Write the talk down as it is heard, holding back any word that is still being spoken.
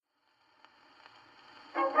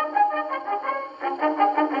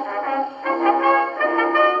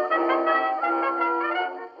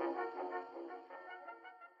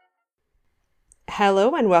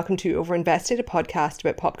Hello and welcome to Overinvested, a podcast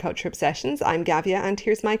about pop culture obsessions. I'm Gavia and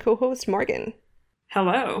here's my co-host Morgan.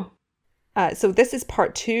 Hello. So this is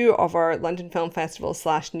part 2 of our London Film Festival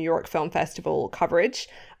 / New York Film Festival coverage.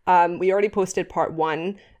 We already posted part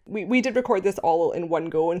 1. We did record this all in one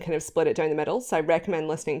go and kind of split it down the middle, so I recommend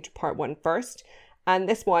listening to part 1 first. And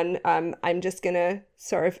this one, I'm just going to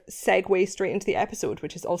sort of segue straight into the episode,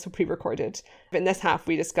 which is also pre-recorded. In this half,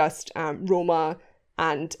 we discussed Roma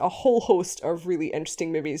and a whole host of really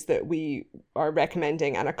interesting movies that we are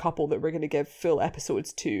recommending and a couple that we're going to give full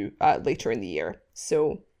episodes to later in the year.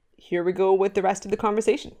 So here we go with the rest of the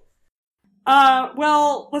conversation.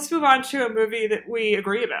 Well, let's move on to a movie that we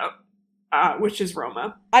agree about, which is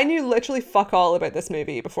Roma. I knew literally fuck all about this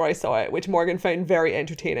movie before I saw it, which Morgan found very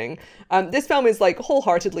entertaining. This film is like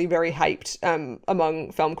wholeheartedly very hyped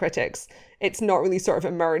among film critics. It's not really sort of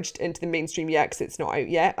emerged into the mainstream yet because it's not out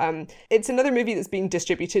yet. It's another movie that's being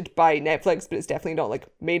distributed by Netflix, but it's definitely not like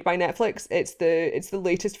made by Netflix. It's the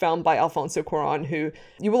latest film by Alfonso Cuarón, who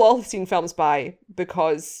you will all have seen films by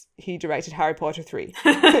because he directed Harry Potter 3.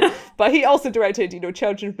 But he also directed,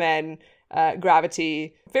 Children of Men,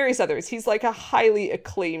 Gravity, various others. He's like a highly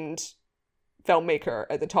acclaimed filmmaker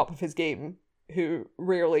at the top of his game who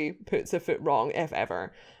rarely puts a foot wrong, if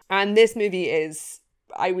ever. And this movie is,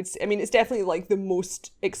 it's definitely like the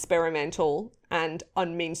most experimental and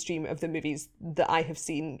unmainstream of the movies that I have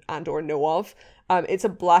seen and or know of. It's a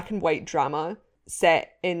black and white drama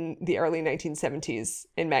set in the early 1970s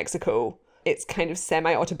in Mexico. It's kind of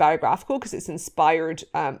semi-autobiographical because it's inspired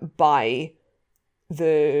by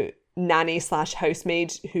the nanny /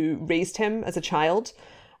 housemaid who raised him as a child.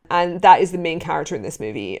 And that is the main character in this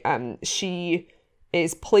movie. She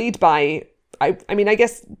is played by, I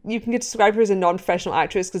guess you can describe her as a non-professional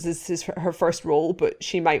actress because this is her first role, but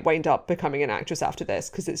she might wind up becoming an actress after this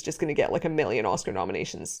because it's just going to get like 1 million Oscar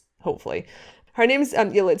nominations, hopefully. Her name's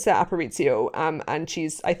Yalitza Aparicio, and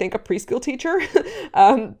she's, I think, a preschool teacher.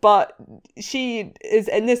 But she is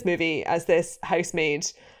in this movie as this housemaid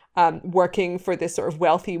working for this sort of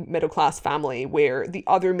wealthy middle-class family where the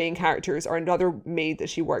other main characters are another maid that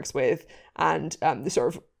she works with and the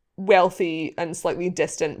sort of wealthy and slightly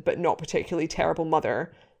distant but not particularly terrible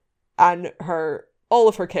mother and all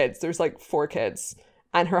of her kids. There's like 4 kids,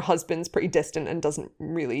 and her husband's pretty distant and doesn't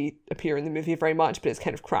really appear in the movie very much, but it's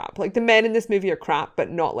kind of crap. Like the men in this movie are crap,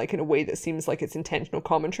 but not like in a way that seems like it's intentional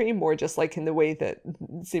commentary, more just like in the way that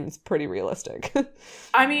seems pretty realistic.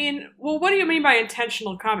 Well, what do you mean by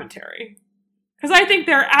intentional commentary? Because I think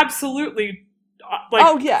they're absolutely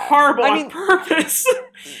horrible on purpose.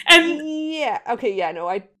 And yeah, okay, yeah,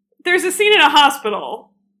 no, there's a scene in a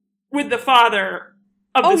hospital with the father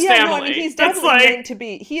of this family. No, he's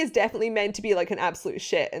definitely he is definitely meant to be like an absolute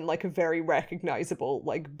shit in like a very recognizable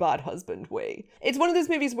like bad husband way. It's one of those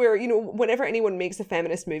movies where, whenever anyone makes a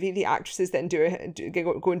feminist movie, the actresses then go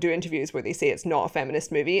and do interviews where they say it's not a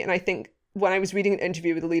feminist movie. And I think when I was reading an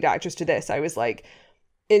interview with the lead actress to this, I was like,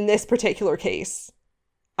 in this particular case,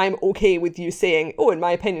 I'm okay with you saying, oh, in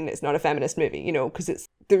my opinion, it's not a feminist movie, because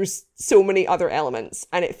there's so many other elements,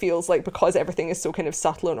 and it feels like because everything is so kind of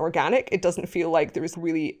subtle and organic, it doesn't feel like there's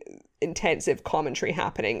really intensive commentary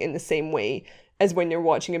happening in the same way as when you're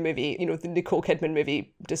watching a movie, the Nicole Kidman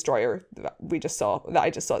movie Destroyer that I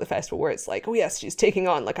just saw at the festival, where it's like, oh yes, she's taking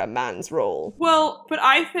on like a man's role. Well, but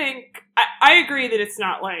I think I agree that it's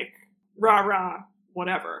not like rah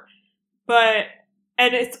whatever,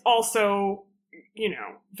 and it's also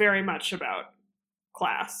very much about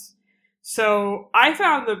class. So I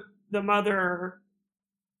found the mother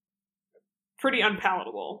pretty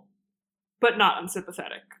unpalatable, but not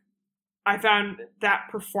unsympathetic. I found that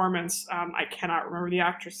performance, I cannot remember the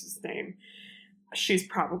actress's name. She's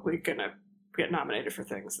probably going to get nominated for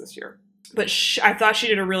things this year. But I thought she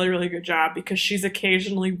did a really, really good job because she's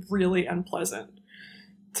occasionally really unpleasant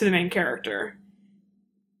to the main character.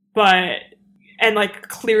 And like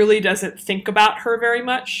clearly doesn't think about her very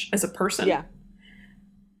much as a person. Yeah.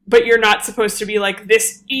 But you're not supposed to be like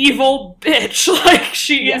this evil bitch. Like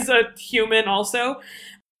she is a human also.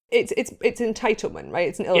 It's entitlement, right?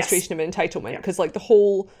 It's an illustration of entitlement because like the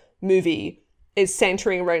whole movie is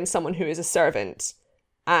centering around someone who is a servant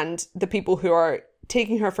and the people who are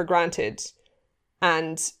taking her for granted,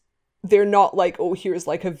 and they're not like, oh, here's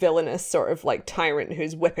like a villainous sort of like tyrant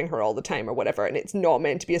who's whipping her all the time or whatever. And it's not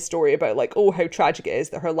meant to be a story about like, oh, how tragic it is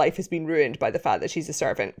that her life has been ruined by the fact that she's a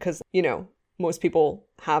servant. Because, most people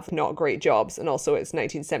have not great jobs. And also it's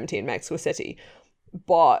 1970 in Mexico City.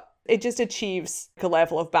 But it just achieves a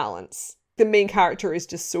level of balance. The main character is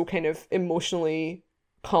just so kind of emotionally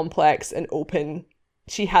complex and open.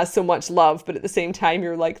 She has so much love, but at the same time,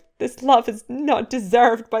 you're like, this love is not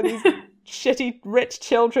deserved by these shitty rich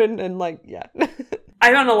children, and like, yeah.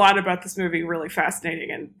 I found a lot about this movie really fascinating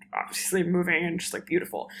and obviously moving and just like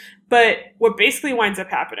beautiful. But what basically winds up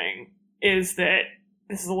happening is that,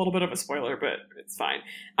 this is a little bit of a spoiler, but it's fine,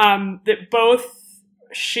 that both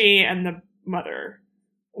she and the mother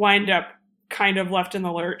wind up kind of left in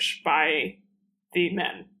the lurch by the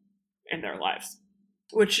men in their lives,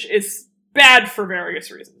 which is bad for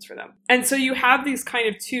various reasons for them. And so you have these kind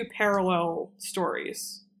of two parallel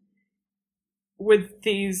stories with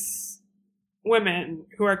these women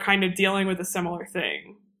who are kind of dealing with a similar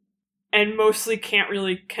thing and mostly can't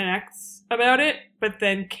really connect about it, but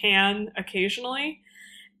then can occasionally.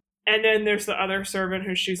 And then there's the other servant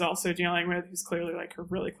who she's also dealing with, who's clearly like her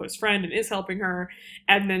really close friend and is helping her.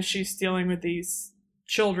 And then she's dealing with these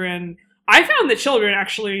children. I found the children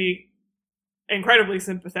actually incredibly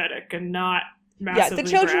sympathetic and not massively Yeah, the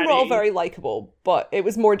children bratty. were all very likable, but it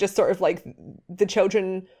was more just sort of like the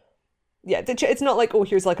children. Yeah, it's not like, oh,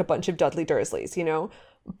 here's like a bunch of Dudley Dursleys, you know?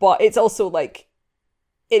 But it's also like,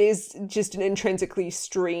 it is just an intrinsically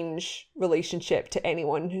strange relationship to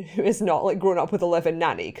anyone who is not like grown up with a live-in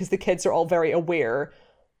nanny, because the kids are all very aware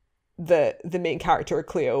that the main character,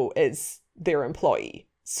 Cleo, is their employee.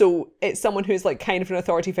 So it's someone who's like kind of an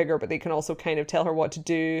authority figure, but they can also kind of tell her what to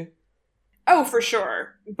do. Oh, for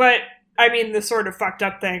sure. But, I mean, the sort of fucked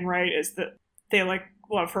up thing, right, is that they, like,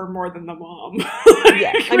 love her more than the mom.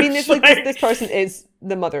 Yeah. I mean, it's like this person is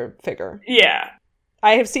the mother figure. Yeah.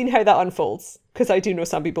 I have seen how that unfolds, because I do know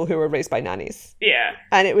some people who were raised by nannies. Yeah.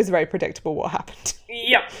 And it was very predictable what happened.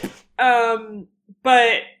 Yep.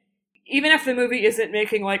 But even if the movie isn't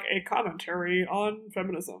making, like, a commentary on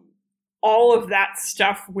feminism, all of that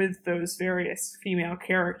stuff with those various female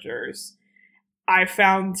characters I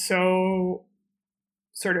found so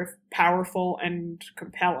sort of powerful and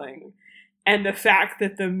compelling. And the fact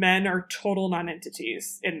that the men are total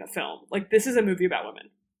non-entities in the film. Like, this is a movie about women.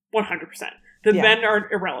 100%. The men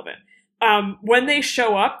are irrelevant. When they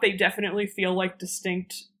show up, they definitely feel like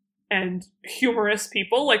distinct and humorous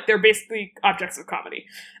people. Like, they're basically objects of comedy.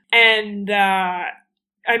 And,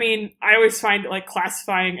 I mean, I always find like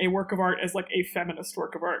classifying a work of art as like a feminist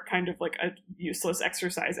work of art kind of like a useless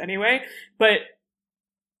exercise anyway. But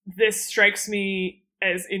this strikes me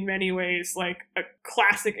as in many ways like a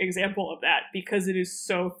classic example of that, because it is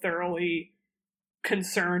so thoroughly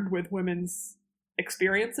concerned with women's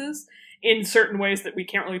experiences in certain ways that we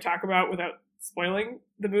can't really talk about without spoiling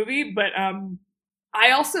the movie. But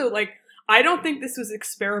I also like, I don't think this was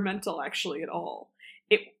experimental actually at all.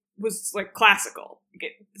 It was like classical.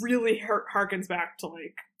 It really harkens back to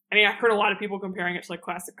like, I mean, I've heard a lot of people comparing it to like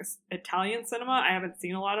classic Italian cinema. I haven't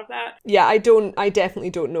seen a lot of that. Yeah, I definitely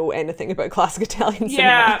don't know anything about classic Italian cinema.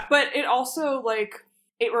 Yeah, but it also like,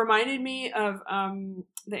 it reminded me of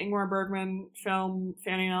the Ingmar Bergman film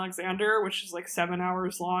Fanny and Alexander, which is like 7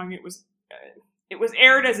 hours long. It was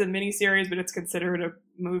aired as a miniseries, but it's considered a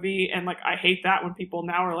movie. And like, I hate that when people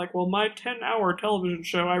now are like, well, my 10-hour television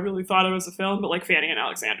show, I really thought it was a film, but like Fanny and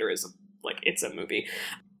Alexander is like, it's a movie.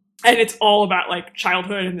 And it's all about like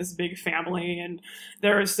childhood and this big family. And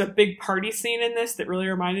there's a big party scene in this that really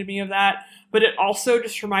reminded me of that. But it also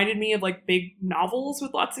just reminded me of like big novels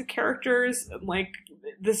with lots of characters. And like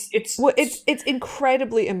this, it's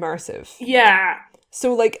incredibly immersive. Yeah.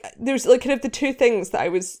 So like, there's like kind of the two things that I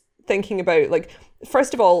was thinking about. Like,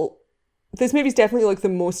 first of all, this movie's definitely like the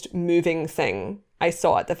most moving thing I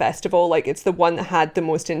saw at the festival. Like, it's the one that had the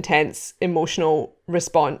most intense emotional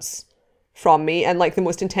response from me, and like the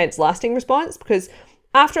most intense lasting response, because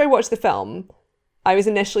after I watched the film, I was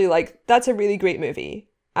initially like, that's a really great movie,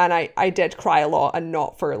 and I did cry a lot, and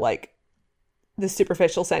not for like the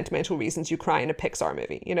superficial sentimental reasons you cry in a Pixar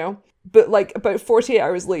movie, you know? But like about 48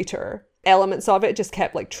 hours later, elements of it just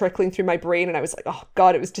kept like trickling through my brain, and I was like, oh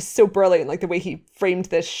god, it was just so brilliant, like the way he framed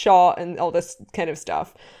this shot and all this kind of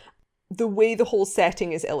stuff. The way the whole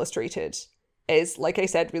setting is illustrated is, like I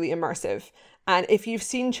said, really immersive. And if you've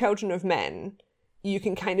seen Children of Men, you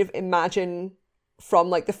can kind of imagine from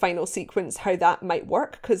like the final sequence how that might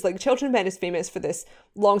work, because like Children of Men is famous for this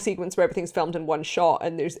long sequence where everything's filmed in one shot,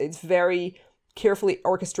 and it's very carefully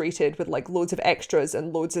orchestrated with like loads of extras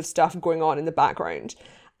and loads of stuff going on in the background.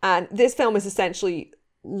 And this film is essentially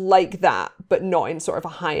like that, but not in sort of a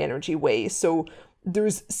high energy way. So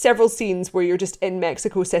there's several scenes where you're just in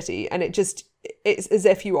Mexico City, and it's as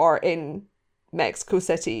if you are in Mexico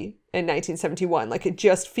City in 1971. Like, it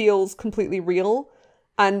just feels completely real.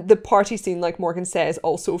 And the party scene, like Morgan says,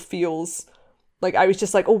 also feels like, I was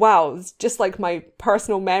just like, oh wow, it's just like my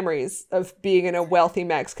personal memories of being in a wealthy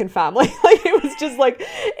Mexican family. Like, it was just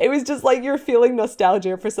like you're feeling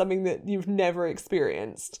nostalgia for something that you've never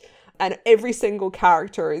experienced. and every single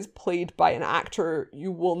character is played by an actor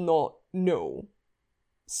you will not know.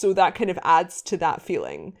 So that kind of adds to that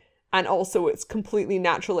feeling. And also it's completely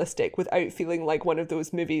naturalistic without feeling like one of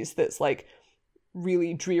those movies that's like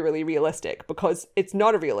really drearily realistic, because it's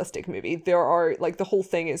not a realistic movie. There are like, the whole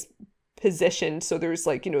thing is positioned so there's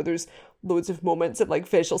like, you know, there's loads of moments of like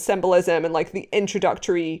visual symbolism, and like the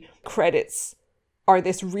introductory credits are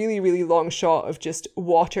this really, really long shot of just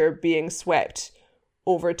water being swept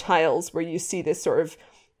over tiles, where you see this sort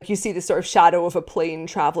of shadow of a plane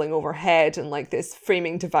traveling overhead, and like this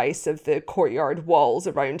framing device of the courtyard walls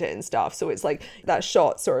around it and stuff. So it's like that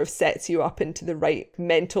shot sort of sets you up into the right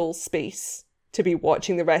mental space to be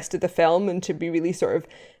watching the rest of the film and to be really sort of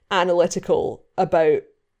analytical about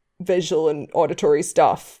visual and auditory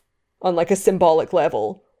stuff on like a symbolic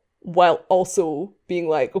level, while also being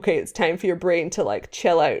like, okay, it's time for your brain to like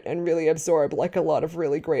chill out and really absorb like a lot of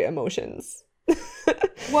really great emotions.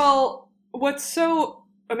 Well, what's so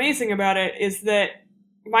amazing about it is that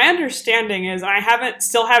my understanding is, I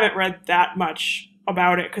still haven't read that much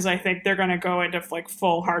about it, because I think they're going to go into like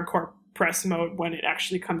full hardcore press mode when it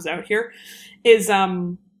actually comes out here, is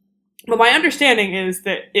but my understanding is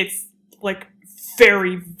that it's like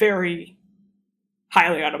very, very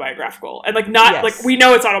highly autobiographical, and like not Yes. like, we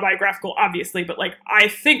know it's autobiographical obviously, but like I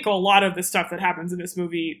think a lot of the stuff that happens in this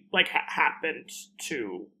movie like happened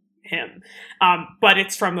to him, but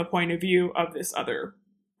it's from the point of view of this other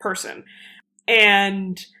person.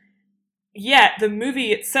 And yet the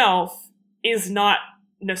movie itself is not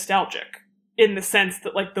nostalgic, in the sense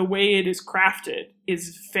that like the way it is crafted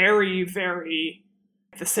is very, very,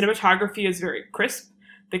 the cinematography is very crisp.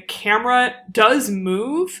 The camera does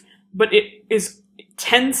move, but it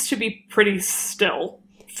tends to be pretty still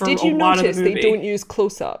for a lot of the movie. Did you notice they don't use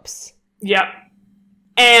close-ups? Yep.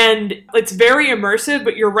 And it's very immersive,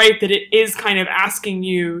 but you're right that it is kind of asking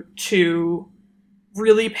you to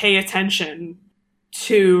really pay attention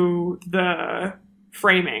to the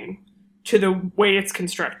framing, to the way it's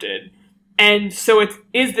constructed. And so it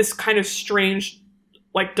is this kind of strange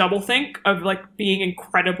like doublethink of like being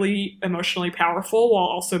incredibly emotionally powerful while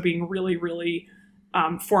also being really, really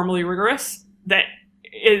formally rigorous, that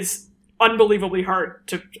is unbelievably hard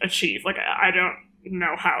to achieve. Like, I don't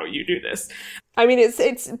know how you do this. I mean,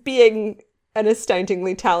 it's being an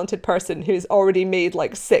astoundingly talented person who's already made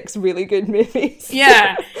like 6 really good movies.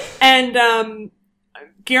 Yeah. And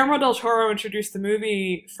Guillermo del Toro introduced the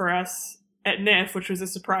movie for us at NIF, which was a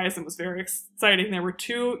surprise and was very exciting. There were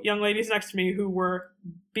 2 young ladies next to me who were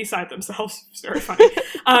beside themselves. It was very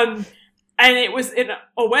funny. And it was, in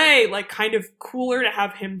a way, like, kind of cooler to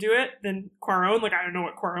have him do it than Cuarón. Like, I don't know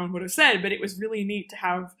what Cuarón would have said, but it was really neat to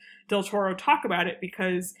have Del Toro talk about it,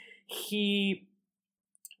 because he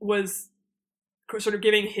was sort of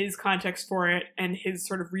giving his context for it and his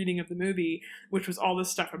sort of reading of the movie, which was all this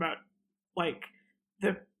stuff about, like,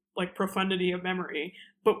 the, like, profundity of memory.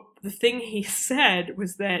 But the thing he said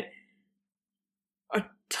was that a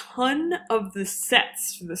ton of the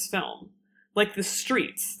sets for this film, like the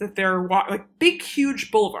streets that they're like big,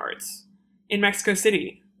 huge boulevards in Mexico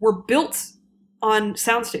City, were built on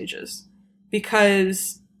sound stages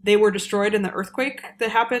because they were destroyed in the earthquake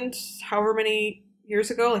that happened however many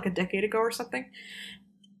years ago, like a decade ago or something.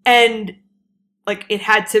 And like it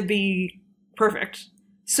had to be perfect.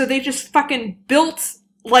 So they just fucking built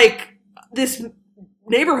like this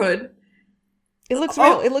neighborhood. It looks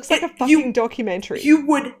real. It looks like a fucking documentary. You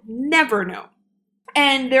would never know.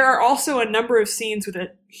 And there are also a number of scenes with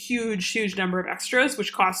a huge, huge number of extras,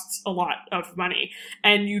 which costs a lot of money.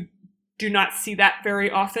 And you do not see that very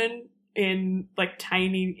often in like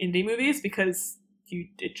tiny indie movies, because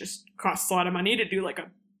it just costs a lot of money to do like a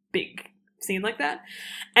big scene like that.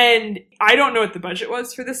 And I don't know what the budget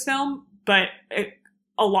was for this film, but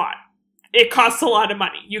a lot. It costs a lot of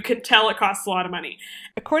money. You can tell it costs a lot of money.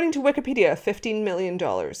 According to Wikipedia, $15 million.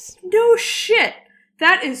 No shit.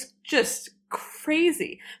 That is just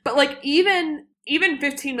crazy. But like even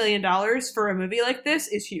 $15 million for a movie like this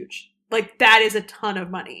is huge. Like that is a ton of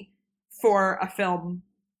money for a film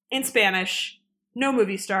in Spanish, no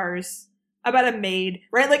movie stars, about a maid,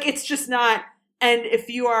 right? Like it's just not. And if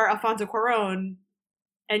you are Alfonso Cuarón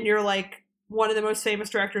and you're like one of the most famous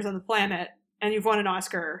directors on the planet and you've won an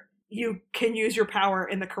Oscar, you can use your power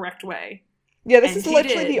in the correct way. Yeah, this is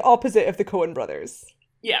literally the opposite of the Coen brothers.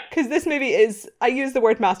 Yeah. Because this movie is, I use the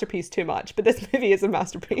word masterpiece too much, but this movie is a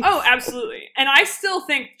masterpiece. Oh, absolutely. And I still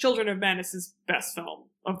think Children of Men is his best film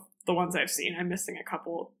of the ones I've seen. I'm missing a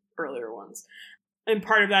couple earlier ones. And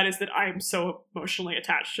part of that is that I'm so emotionally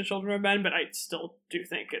attached to Children of Men, but I still do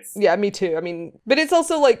think it's... Yeah, me too. I mean, but it's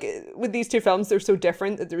also like, with these two films, they're so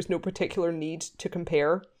different that there's no particular need to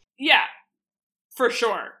compare. Yeah, for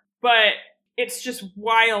sure. But it's just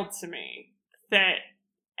wild to me that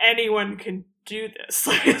anyone can do this.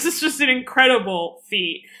 Like, this is just an incredible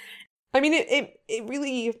feat. I mean, it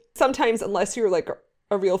really, sometimes, unless you're like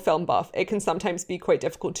a real film buff, it can sometimes be quite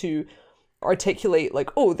difficult to articulate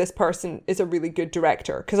like, oh, this person is a really good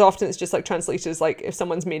director. Because often it's just like translated as like, if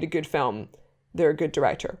someone's made a good film, they're a good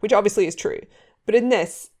director, which obviously is true. But in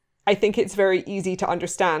this, I think it's very easy to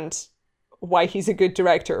understand why he's a good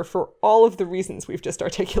director for all of the reasons we've just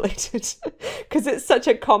articulated. Because it's such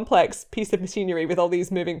a complex piece of machinery with all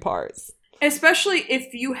these moving parts. Especially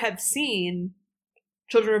if you have seen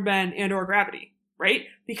Children of Men and or Gravity, right?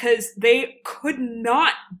 Because they could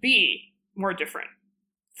not be more different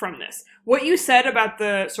from this. What you said about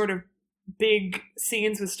the sort of big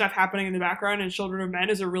scenes with stuff happening in the background in Children of Men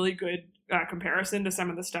is a really good comparison to some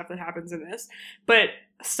of the stuff that happens in this. But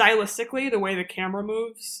stylistically, the way the camera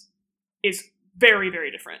moves is very,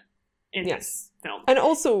 very different in this film. And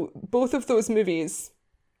also, both of those movies,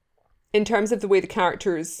 in terms of the way the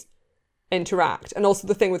characters interact, and also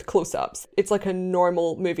the thing with close-ups, it's like a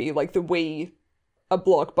normal movie, like the way a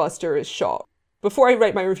blockbuster is shot. Before I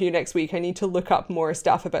write my review next week, I need to look up more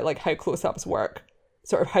stuff about like how close-ups work,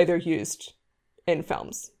 sort of how they're used in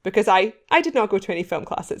films, because I did not go to any film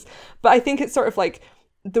classes, but I think it's sort of like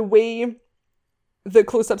the way the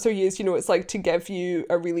close-ups are used, you know, it's like to give you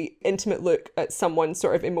a really intimate look at someone's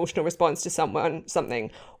sort of emotional response to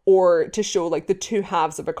something, or to show like the two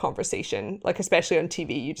halves of a conversation. Like, especially on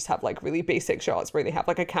TV, you just have like really basic shots where they have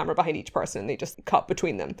like a camera behind each person and they just cut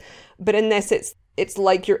between them. But in this, it's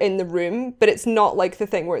like you're in the room, but it's not like the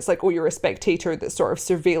thing where it's like, oh, you're a spectator that's sort of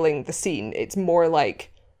surveilling the scene. It's more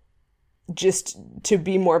like just to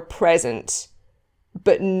be more present,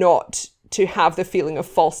 but not to have the feeling of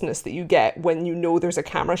falseness that you get when you know there's a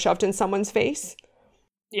camera shoved in someone's face.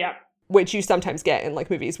 Yeah. Which you sometimes get in like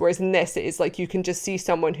movies, whereas in this it is like you can just see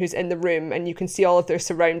someone who's in the room and you can see all of their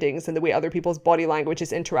surroundings and the way other people's body language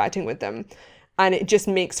is interacting with them. And it just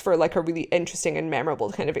makes for like a really interesting and memorable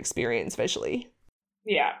kind of experience visually.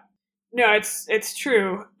 Yeah. No, it's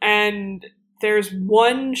true. And there's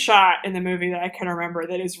one shot in the movie that I can remember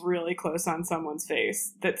that is really close on someone's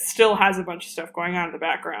face that still has a bunch of stuff going on in the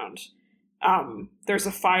background. There's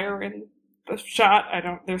a fire in the shot.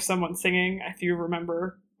 There's someone singing, if you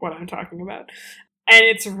remember what I'm talking about. And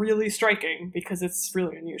it's really striking because it's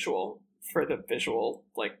really unusual for the visual,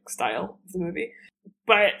 like, style of the movie.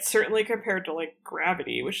 But certainly compared to, like,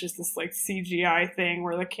 Gravity, which is this, like, CGI thing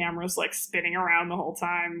where the camera's, like, spinning around the whole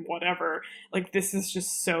time, whatever. Like, this is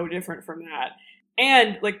just so different from that.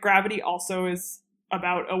 And, like, Gravity also is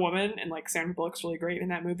about a woman, and, like, Sandra Bullock's really great in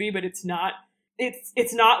that movie, but it's not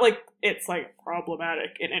like it's like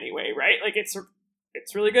problematic in any way, right? Like it's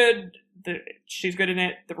really good. She's good in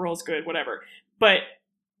it. The role's good, whatever. But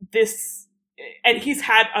this, and he's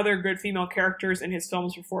had other good female characters in his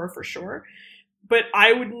films before, for sure. But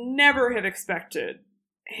I would never have expected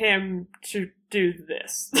him to do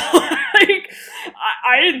this. Like,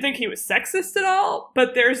 I didn't think he was sexist at all,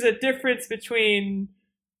 but there's a difference between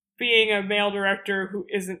being a male director who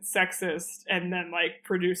isn't sexist and then like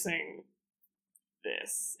producing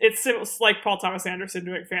this. It's like Paul Thomas Anderson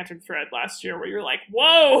doing Phantom Thread last year, where you're like,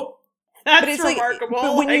 whoa, that's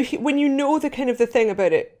remarkable. Like, but when you know the kind of the thing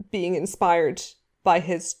about it being inspired by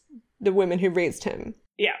the women who raised him,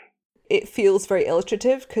 yeah, it feels very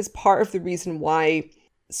illustrative, because part of the reason why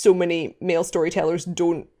so many male storytellers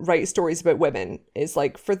don't write stories about women is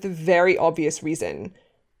like for the very obvious reason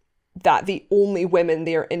that the only women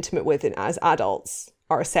they are intimate with as adults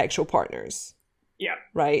are sexual partners. Yeah.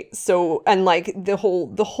 Right. So, and like the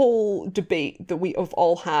whole debate that we have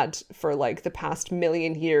all had for like the past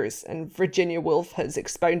million years, and Virginia Woolf has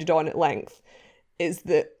expounded on at length, is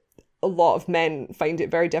that a lot of men find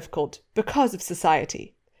it very difficult because of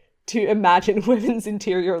society to imagine women's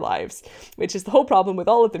interior lives, which is the whole problem with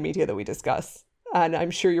all of the media that we discuss. And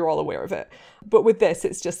I'm sure you're all aware of it. But with this,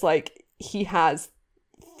 it's just like he has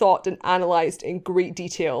thought and analysed in great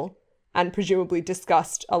detail and presumably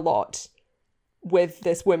discussed a lot with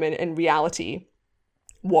this woman in reality,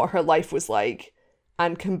 what her life was like,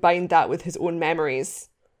 and combined that with his own memories,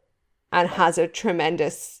 and has a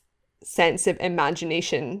tremendous sense of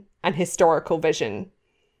imagination and historical vision,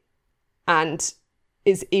 and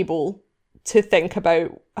is able to think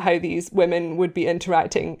about how these women would be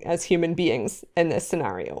interacting as human beings in this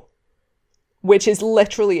scenario, which is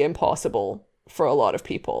literally impossible for a lot of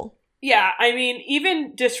people. Yeah, I mean,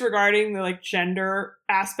 even disregarding the, like, gender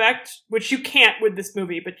aspect, which you can't with this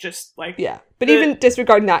movie, but just, like... Yeah, but even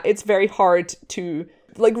disregarding that, it's very hard to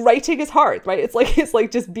like writing is hard, right? It's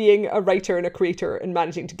like just being a writer and a creator and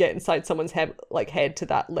managing to get inside someone's head to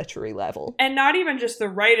that literary level. And not even just the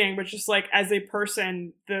writing, but just like as a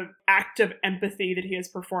person, the act of empathy that he is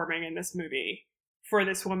performing in this movie for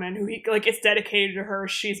this woman who he like, it's dedicated to her.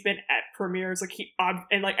 She's been at premieres, like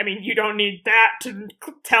and like, I mean, you don't need that to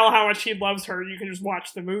tell how much he loves her. You can just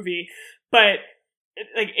watch the movie, but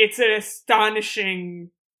like, it's an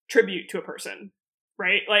astonishing tribute to a person,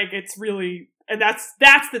 right? Like, it's really, and that's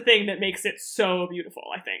the thing that makes it so beautiful,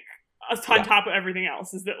 I think, on top of everything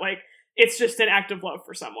else, is that like, it's just an act of love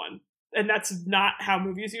for someone. And that's not how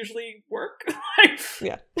movies usually work.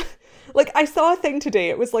 Yeah. Like, I saw a thing today,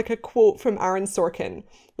 it was like a quote from Aaron Sorkin,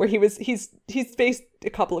 where he's based a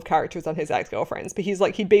couple of characters on his ex-girlfriends, but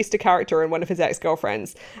he based a character on one of his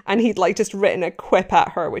ex-girlfriends, and he'd like just written a quip at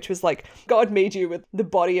her, which was like, God made you with the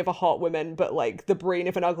body of a hot woman, but like the brain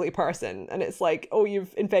of an ugly person. And it's like, oh,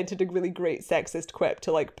 you've invented a really great sexist quip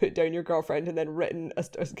to like put down your girlfriend and then written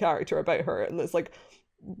a character about her. And it's like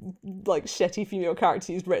shitty female characters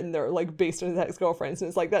he's written that are like based on his ex-girlfriends, and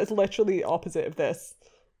it's like, that's literally the opposite of this.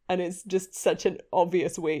 And it's just such an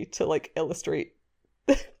obvious way to like illustrate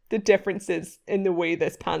the differences in the way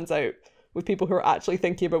this pans out, with people who are actually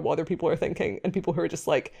thinking about what other people are thinking, and people who are just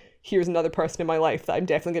like, here's another person in my life that I'm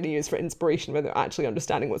definitely going to use for inspiration without actually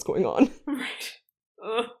understanding what's going on.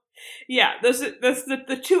 Right. Yeah, there's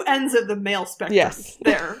the two ends of the male spectrum. Yes.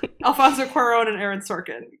 There. Alfonso Cuarón and Aaron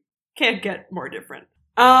Sorkin. Can't get more different.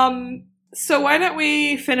 So why don't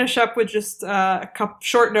we finish up with just a couple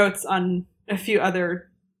short notes on a few other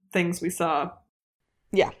things we saw.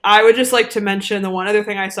 Yeah. I would just like to mention the one other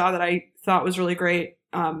thing I saw that I thought was really great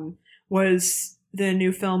was the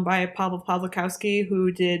new film by Paweł Pawlikowski,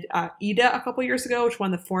 who did Ida a couple years ago, which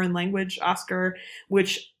won the foreign language Oscar,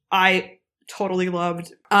 which I totally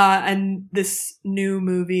loved. And this new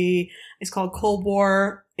movie is called Cold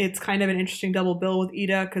War. It's kind of an interesting double bill with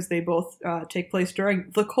Ida because they both take place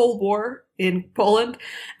during the Cold War in Poland,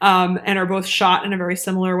 and are both shot in a very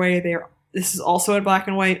similar way. This is also in black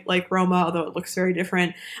and white, like Roma, although it looks very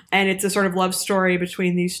different. And it's a sort of love story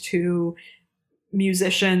between these two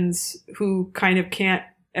musicians who kind of can't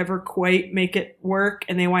ever quite make it work.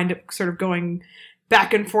 And they wind up sort of going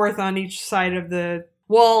back and forth on each side of the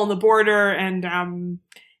wall on the border. And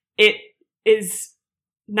it is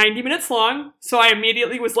 90 minutes long. So I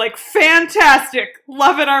immediately was like, fantastic,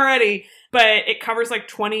 love it already. But it covers like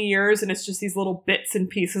 20 years, and it's just these little bits and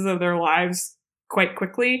pieces of their lives quite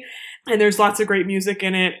quickly. And there's lots of great music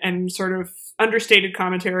in it and sort of understated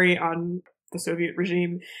commentary on the Soviet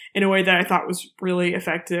regime in a way that I thought was really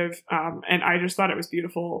effective. And I just thought it was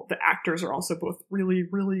beautiful. The actors are also both really,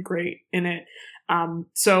 really great in it.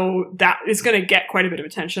 So that is going to get quite a bit of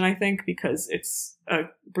attention, I think, because it's a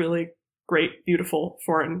really great, beautiful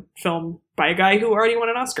foreign film by a guy who already won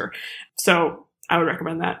an Oscar. So I would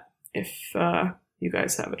recommend that if you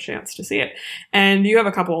guys have a chance to see it. And you have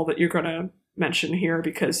a couple that you're going to mention here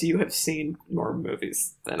because you have seen more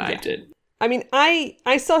movies than I did. I mean,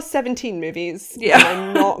 I saw 17 movies. Yeah. And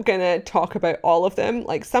I'm not going to talk about all of them.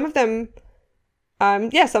 Like, some of them, some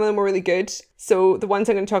of them were really good. So the ones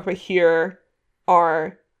I'm going to talk about here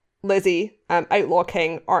are Lizzie, Outlaw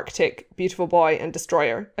King, Arctic, Beautiful Boy, and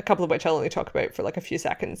Destroyer. A couple of which I'll only talk about for like a few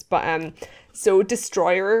seconds. But so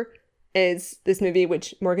Destroyer is this movie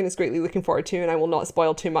which Morgan is greatly looking forward to, and I will not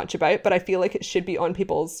spoil too much about, but I feel like it should be on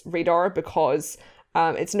people's radar because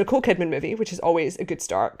it's a Nicole Kidman movie, which is always a good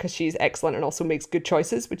start because she's excellent and also makes good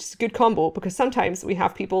choices, which is a good combo because sometimes we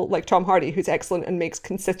have people like Tom Hardy who's excellent and makes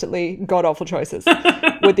consistently god-awful choices,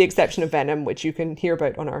 with the exception of Venom, which you can hear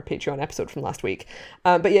about on our Patreon episode from last week.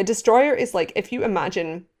 But yeah, Destroyer is like, if you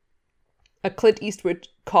imagine a Clint Eastwood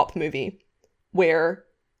cop movie where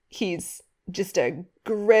he's just a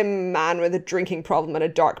grim man with a drinking problem and a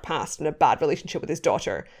dark past and a bad relationship with his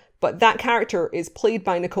daughter. But that character is played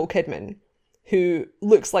by Nicole Kidman, who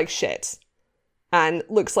looks like shit and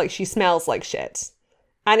looks like she smells like shit.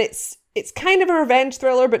 And it's kind of a revenge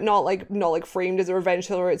thriller, but not like framed as a revenge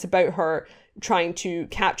thriller. It's about her trying to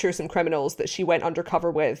capture some criminals that she went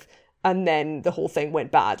undercover with, and then the whole thing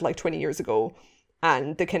went bad like 20 years ago.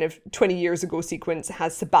 And the kind of 20 years ago sequence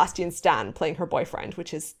has Sebastian Stan playing her boyfriend,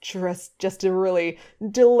 which is just a really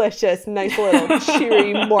delicious, nice little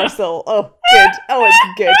cheery morsel. Oh, good. Oh,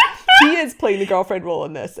 it's good. He is playing the girlfriend role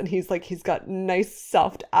in this, and he's got nice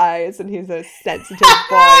soft eyes, and he's a sensitive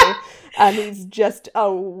boy, and he's just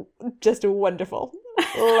wonderful.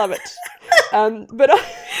 Love it. But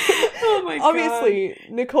oh my God. Obviously,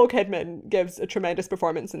 Nicole Kidman gives a tremendous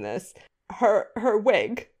performance in this. Her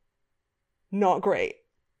wig, not great.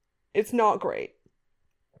 It's not great.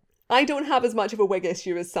 I don't have as much of a wig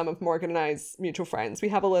issue as some of Morgan and I's mutual friends. We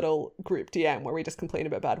have a little group DM where we just complain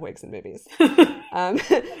about bad wigs in movies.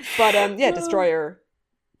 Yeah, Destroyer,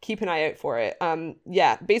 keep an eye out for it.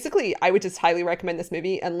 Yeah, basically, I would just highly recommend this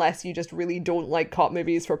movie unless you just really don't like cop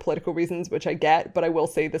movies for political reasons, which I get, but I will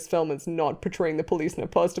say this film is not portraying the police in a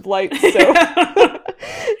positive light, so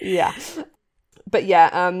yeah. But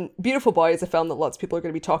yeah, Beautiful Boy is a film that lots of people are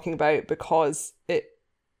going to be talking about because it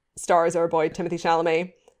stars our boy Timothée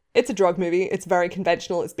Chalamet. It's a drug movie. It's very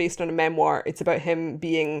conventional. It's based on a memoir. It's about him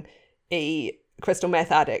being a crystal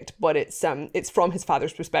meth addict, but it's from his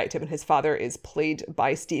father's perspective, and his father is played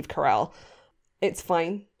by Steve Carell. It's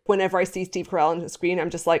fine. Whenever I see Steve Carell on the screen, I'm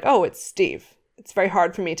just like, oh, it's Steve. It's very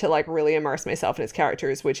hard for me to like really immerse myself in his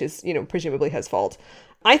characters, which is, you know, presumably his fault.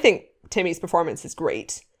 I think Timmy's performance is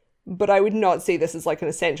great, but I would not say this is like an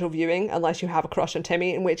essential viewing unless you have a crush on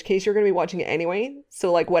Timmy, in which case you're going to be watching it anyway.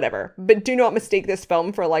 So like whatever. But do not mistake this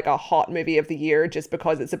film for like a hot movie of the year just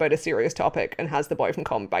because it's about a serious topic and has the boy from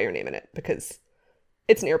Call Me By Your Name in it, because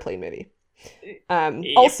it's an airplane movie.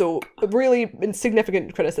 Also, really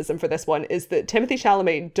significant criticism for this one is that Timothée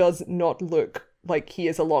Chalamet does not look like he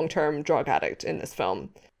is a long-term drug addict in this film.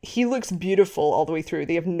 He looks beautiful all the way through.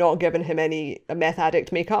 They have not given him any meth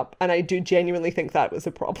addict makeup, and I do genuinely think that was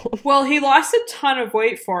a problem. Well, he lost a ton of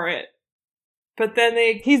weight for it, but then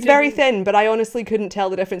He's very thin, but I honestly couldn't tell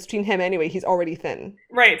the difference between him anyway. He's already thin.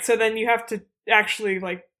 Right, so then you have to actually,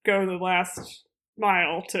 like, go the last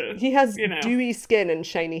mile to... He has dewy skin and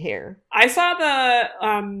shiny hair. I saw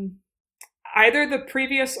the, either the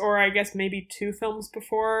previous or I guess maybe 2 films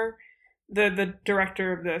before... The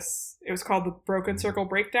director of this, it was called The Broken Circle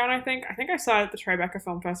Breakdown, I think. I think I saw it at the Tribeca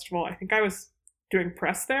Film Festival. I think I was doing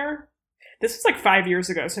press there. This was like 5 years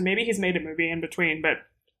ago, so maybe he's made a movie in between, but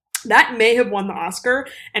that may have won the Oscar,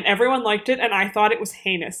 and everyone liked it, and I thought it was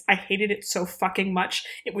heinous. I hated it so fucking much.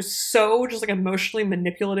 It was so just like emotionally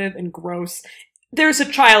manipulative and gross. There's a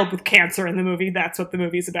child with cancer in the movie. That's what the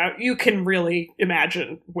movie's about. You can really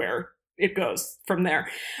imagine where it goes from there.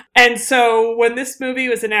 And so when this movie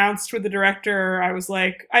was announced with the director, I was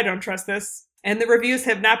like, I don't trust this. And the reviews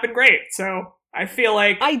have not been great. So I feel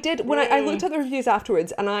like... I did, when I looked at the reviews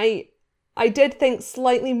afterwards, and I did think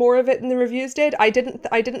slightly more of it than the reviews did. I didn't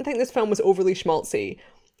think this film was overly schmaltzy.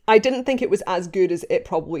 I didn't think it was as good as it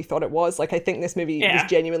probably thought it was. Like, I think this movie was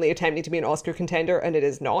genuinely attempting to be an Oscar contender, and it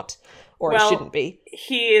is not. Or it shouldn't be.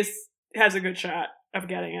 He has a good shot of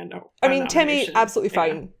getting a I mean, Timmy, absolutely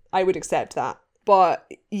fine. I would accept that.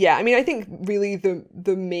 But yeah, I mean, I think really the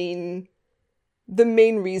main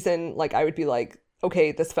reason, like, I would be like,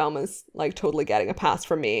 okay, this film is like totally getting a pass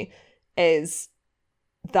from me, is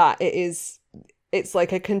that it's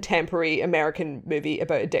like a contemporary American movie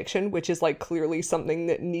about addiction, which is like clearly something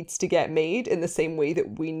that needs to get made in the same way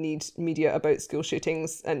that we need media about school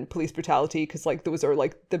shootings and police brutality, because like those are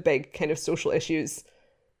like the big kind of social issues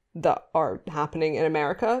that are happening in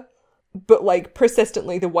America. But like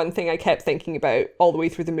persistently, the one thing I kept thinking about all the way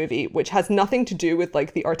through the movie, which has nothing to do with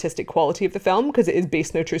like the artistic quality of the film, because it is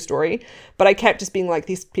based on a true story, but I kept just being like,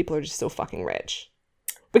 these people are just so fucking rich.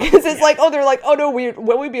 Because it's like, oh, they're like, oh no,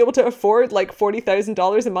 will we be able to afford like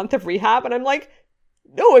 $40,000 a month of rehab? And I'm like,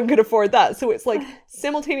 no one could afford that. So it's like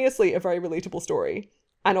simultaneously a very relatable story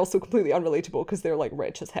and also completely unrelatable because they're like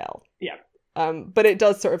rich as hell. Yeah. But it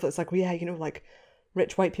does sort of, it's like, well, yeah, you know, like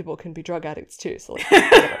rich white people can be drug addicts too. So like,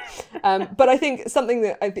 whatever. But I think something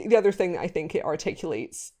that the other thing that I think it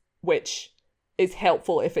articulates, which is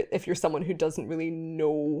helpful if you're someone who doesn't really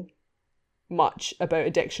know much about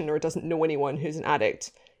addiction or doesn't know anyone who's an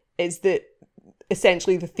addict, is that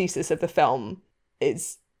essentially the thesis of the film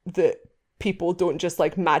is that people don't just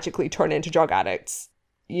like magically turn into drug addicts.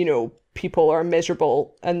 You know, people are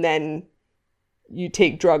miserable and then you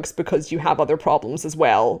take drugs because you have other problems as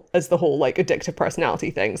well as the whole like addictive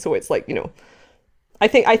personality thing. So it's like, you know, I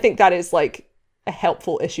think that is like a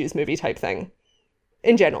helpful issues movie type thing.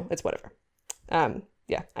 In general, it's whatever.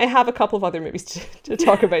 Yeah, I have a couple of other movies to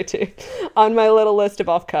talk about too on my little list of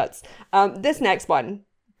offcuts. This next one,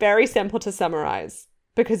 very simple to summarize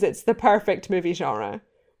because it's the perfect movie genre,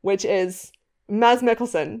 which is Mads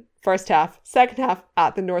Mikkelsen, first half, second half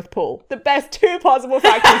at the North Pole. The best two possible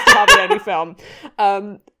factors to have in any film.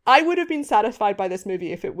 I would have been satisfied by this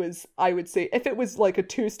movie if it was, I would say, if it was like a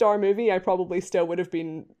 2-star movie, I probably still would have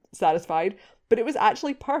been satisfied, but it was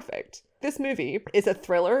actually perfect. This movie is a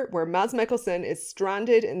thriller where Mads Mikkelsen is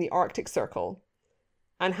stranded in the Arctic Circle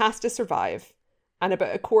and has to survive, and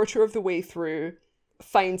about a quarter of the way through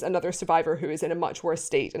finds another survivor who is in a much worse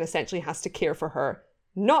state and essentially has to care for her,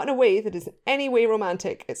 not in a way that is in any way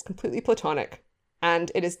romantic. It's completely platonic,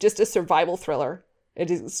 and it is just a survival thriller.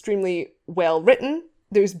 It is extremely well written,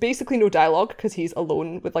 There's basically no dialogue because he's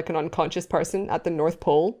alone with like an unconscious person at the North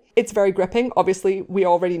Pole. It's very gripping. Obviously, we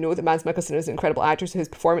already know that Mads Mikkelsen is an incredible actor, so his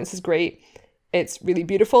performance is great. It's really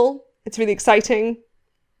beautiful. It's really exciting.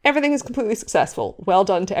 Everything is completely successful. Well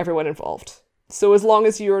done to everyone involved. So as long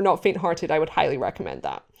as you're not faint-hearted, I would highly recommend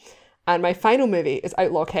that. And my final movie is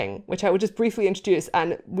Outlaw King, which I will just briefly introduce,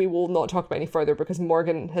 and we will not talk about any further because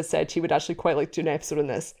Morgan has said she would actually quite like to do an episode on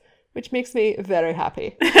this, which makes me very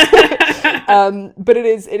happy. But it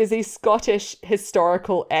is a Scottish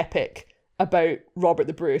historical epic about Robert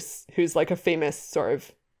the Bruce, who's like a famous sort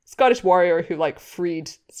of Scottish warrior who like freed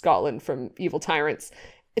Scotland from evil tyrants.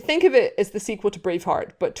 Think of it as the sequel to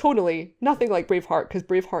Braveheart, but tonally nothing like Braveheart, because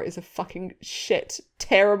Braveheart is a fucking shit,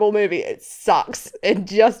 terrible movie. It sucks. It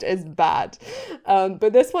just is bad.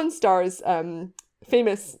 But this one stars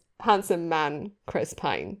famous, handsome man Chris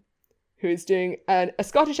Pine, who is doing a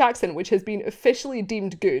Scottish accent, which has been officially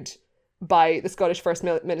deemed good by the Scottish First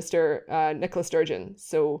Minister, Nicola Sturgeon.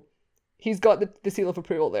 So he's got the seal of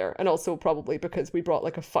approval there. And also probably because we brought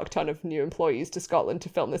like a fuck ton of new employees to Scotland to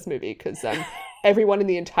film this movie, because everyone in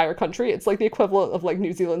the entire country, it's like the equivalent of like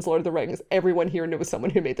New Zealand's Lord of the Rings. Everyone here knows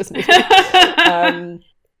someone who made this movie.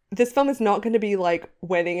 This film is not going to be like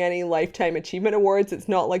winning any Lifetime Achievement Awards. It's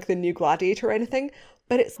not like the new Gladiator or anything,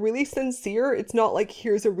 but it's really sincere. It's not like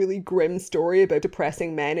here's a really grim story about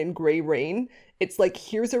depressing men in grey rain. It's like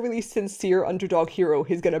here's a really sincere underdog hero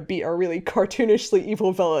who's going to beat a really cartoonishly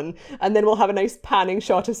evil villain, and then we'll have a nice panning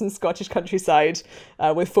shot of some Scottish countryside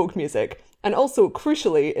with folk music. And also,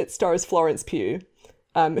 crucially, it stars Florence Pugh,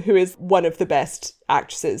 who is one of the best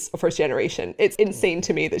actresses of her generation. It's insane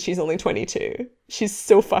to me that she's only 22. She's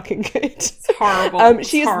so fucking good. It's horrible.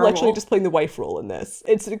 She is literally just playing the wife role in this.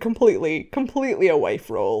 It's completely a wife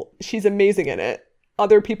role. She's amazing in it.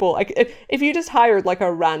 Other people, like if you just hired like a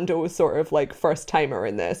rando sort of like first timer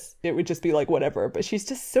in this, it would just be like whatever. But she's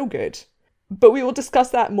just so good. But we will discuss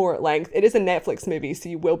that more at length. It is a Netflix movie, so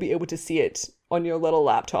you will be able to see it on your little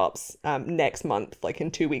laptops next month, like in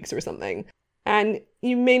 2 weeks or something. And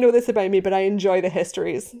you may know this about me, but I enjoy the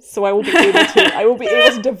histories, so I will be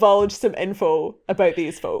able to divulge some info about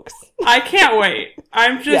these folks. I can't wait.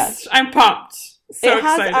 I'm pumped. So it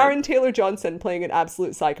has excited. Aaron Taylor-Johnson playing an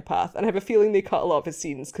absolute psychopath, and I have a feeling they cut a lot of his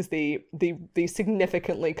scenes because they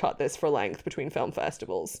significantly cut this for length between film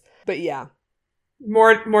festivals. But yeah.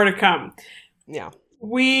 More to come. Yeah.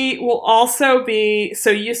 We will also be, so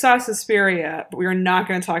you saw Suspiria, but we are not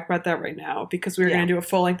going to talk about that right now because we're going to do a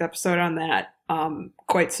full-length episode on that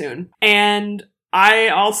quite soon. And I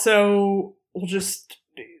also just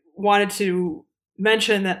wanted to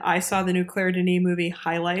mention that I saw the new Claire Denis movie,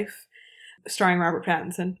 High Life, starring Robert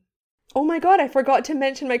Pattinson. Oh my god, I forgot to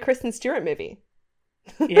mention my Kristen Stewart movie.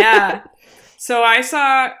 Yeah. So I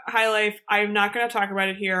saw High Life. I'm not going to talk about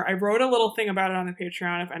it here. I wrote a little thing about it on the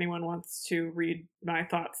Patreon if anyone wants to read my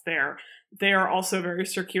thoughts there. They are also very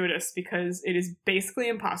circuitous because it is basically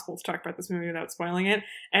impossible to talk about this movie without spoiling it.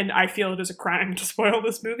 And I feel it is a crime to spoil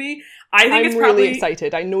this movie. I'm really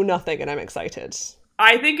excited. I know nothing and I'm excited.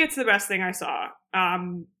 I think it's the best thing I saw.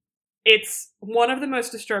 It's one of the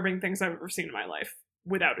most disturbing things I've ever seen in my life,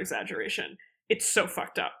 without exaggeration. It's so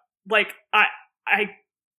fucked up. Like,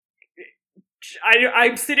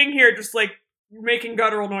 I'm sitting here just like making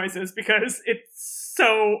guttural noises because it's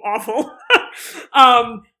so awful.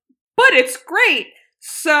 But it's great.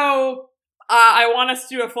 So I want us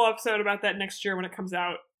to do a full episode about that next year when it comes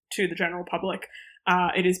out to the general public.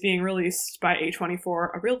 It is being released by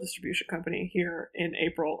A24, a real distribution company, here in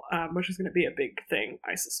April, which is going to be a big thing,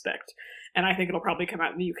 I suspect. And I think it'll probably come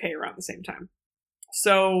out in the UK around the same time.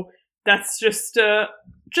 So that's just a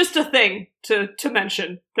thing to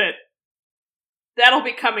mention, that'll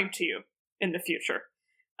be coming to you in the future.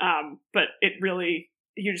 But it really,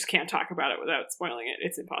 you just can't talk about it without spoiling it.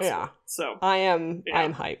 It's impossible. Yeah. So I am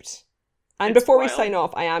hyped. And before we sign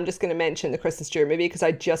off, I am just going to mention the Kristen Stewart movie because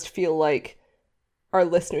I just feel like our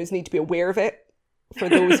listeners need to be aware of it for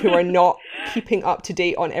those who are not keeping up to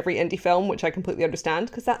date on every indie film, which I completely understand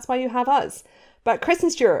because that's why you have us. But Kristen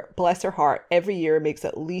Stewart, bless her heart, every year makes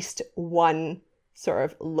at least one sort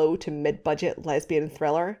of low to mid-budget lesbian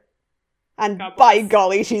thriller. And by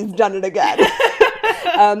golly, she's done it again.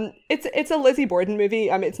 It's a Lizzie Borden movie.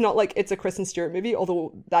 It's not like it's a Kristen Stewart movie,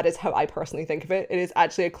 although that is how I personally think of it. It is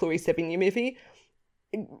actually a Chloe Sevigny movie.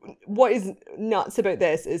 What is nuts about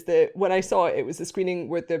this is that when I saw it, it was a screening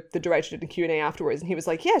where the director did a Q&A afterwards, and he was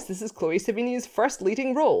like, yes, this is Chloe Sevigny's first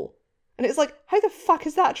leading role. And it's like, how the fuck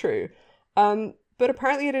is that true? But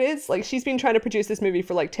apparently it is. Like, she's been trying to produce this movie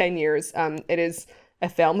for like 10 years. It is a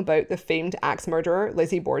film about the famed axe murderer,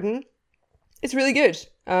 Lizzie Borden. It's really good.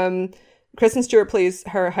 Kristen Stewart plays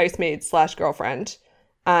her housemaid / girlfriend.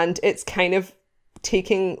 And it's kind of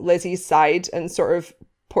taking Lizzie's side and sort of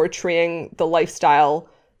portraying the lifestyle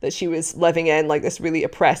that she was living in, like this really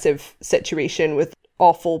oppressive situation with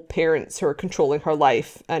awful parents who are controlling her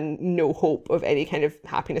life and no hope of any kind of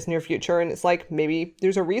happiness in her future. And it's like, maybe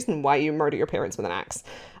there's a reason why you murder your parents with an axe.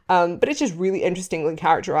 But it's just really interestingly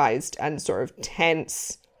characterized and sort of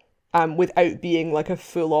tense, without being like a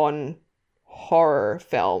full-on horror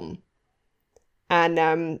film.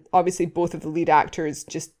 And obviously both of the lead actors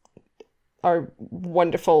just are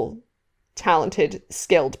wonderful, talented,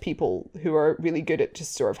 skilled people who are really good at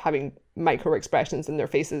just sort of having micro expressions in their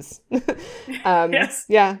faces. Yes.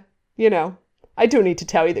 Yeah, you know, I don't need to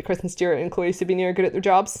tell you that Kristen Stewart and Chloe Sevigny are good at their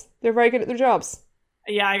jobs. They're very good at their jobs.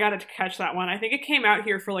 Yeah, I got to catch that one. I think it came out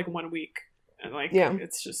here for like 1 week. And like, Yeah.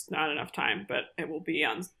 It's just not enough time, but it will be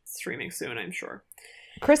on streaming soon, I'm sure.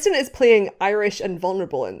 Kristen is playing Irish and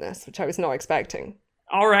vulnerable in this, which I was not expecting.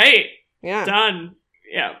 All right. Yeah. Done.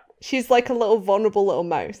 Yeah. She's like a little vulnerable little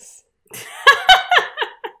mouse.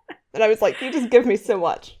 And I was like, you just give me so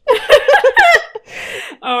much.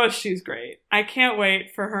 Oh, she's great. I can't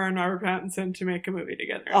wait for her and Robert Pattinson to make a movie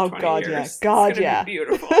together in 20 God, years. yeah. God, it's gonna yeah. be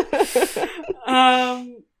beautiful.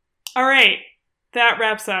 All right. That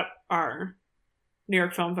wraps up our New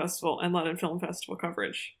York Film Festival and London Film Festival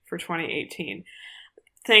coverage for 2018.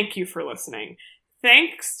 Thank you for listening.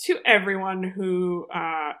 Thanks to everyone who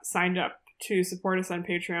signed up to support us on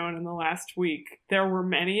Patreon in the last week. There were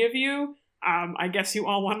many of you. I guess you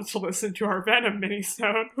all wanted to listen to our Venom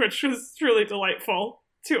minisode, which was truly delightful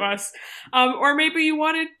to us. Or maybe you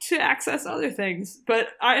wanted to access other things. But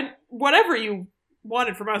whatever you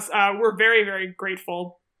wanted from us, we're very, very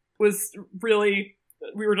grateful. We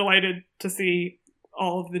were delighted to see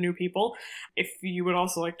all of the new people. If you would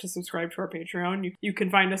also like to subscribe to our Patreon, you can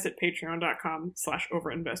find us at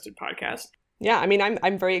patreon.com/overinvestedpodcast. Yeah, I mean,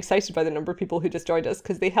 I'm very excited by the number of people who just joined us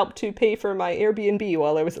because they helped to pay for my Airbnb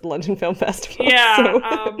while I was at the London Film Festival. Yeah, so.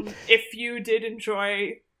 If you did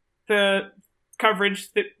enjoy the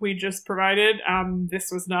coverage that we just provided,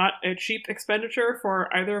 this was not a cheap expenditure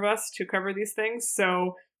for either of us to cover these things,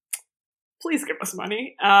 so please give us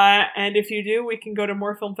money. And if you do, we can go to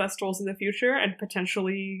more film festivals in the future and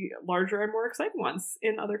potentially larger and more exciting ones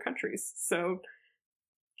in other countries. So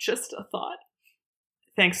just a thought.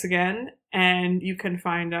 Thanks again. And you can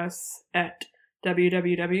find us at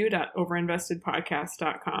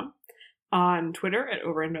www.overinvestedpodcast.com, on Twitter at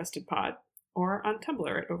overinvestedpod, or on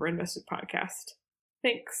Tumblr at overinvestedpodcast.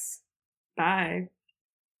 Thanks. Bye.